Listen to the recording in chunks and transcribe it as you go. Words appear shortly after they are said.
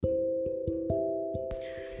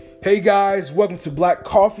Hey guys, welcome to Black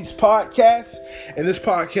Coffee's podcast. In this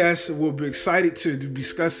podcast, we'll be excited to be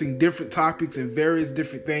discussing different topics and various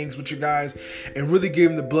different things with you guys and really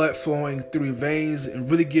giving the blood flowing through your veins and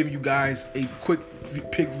really giving you guys a quick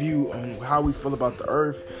view on how we feel about the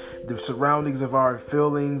earth, the surroundings of our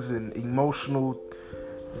feelings and emotional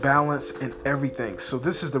balance and everything. So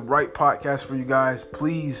this is the right podcast for you guys.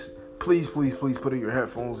 Please put in your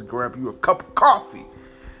headphones and grab you a cup of coffee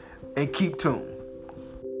and keep tuned.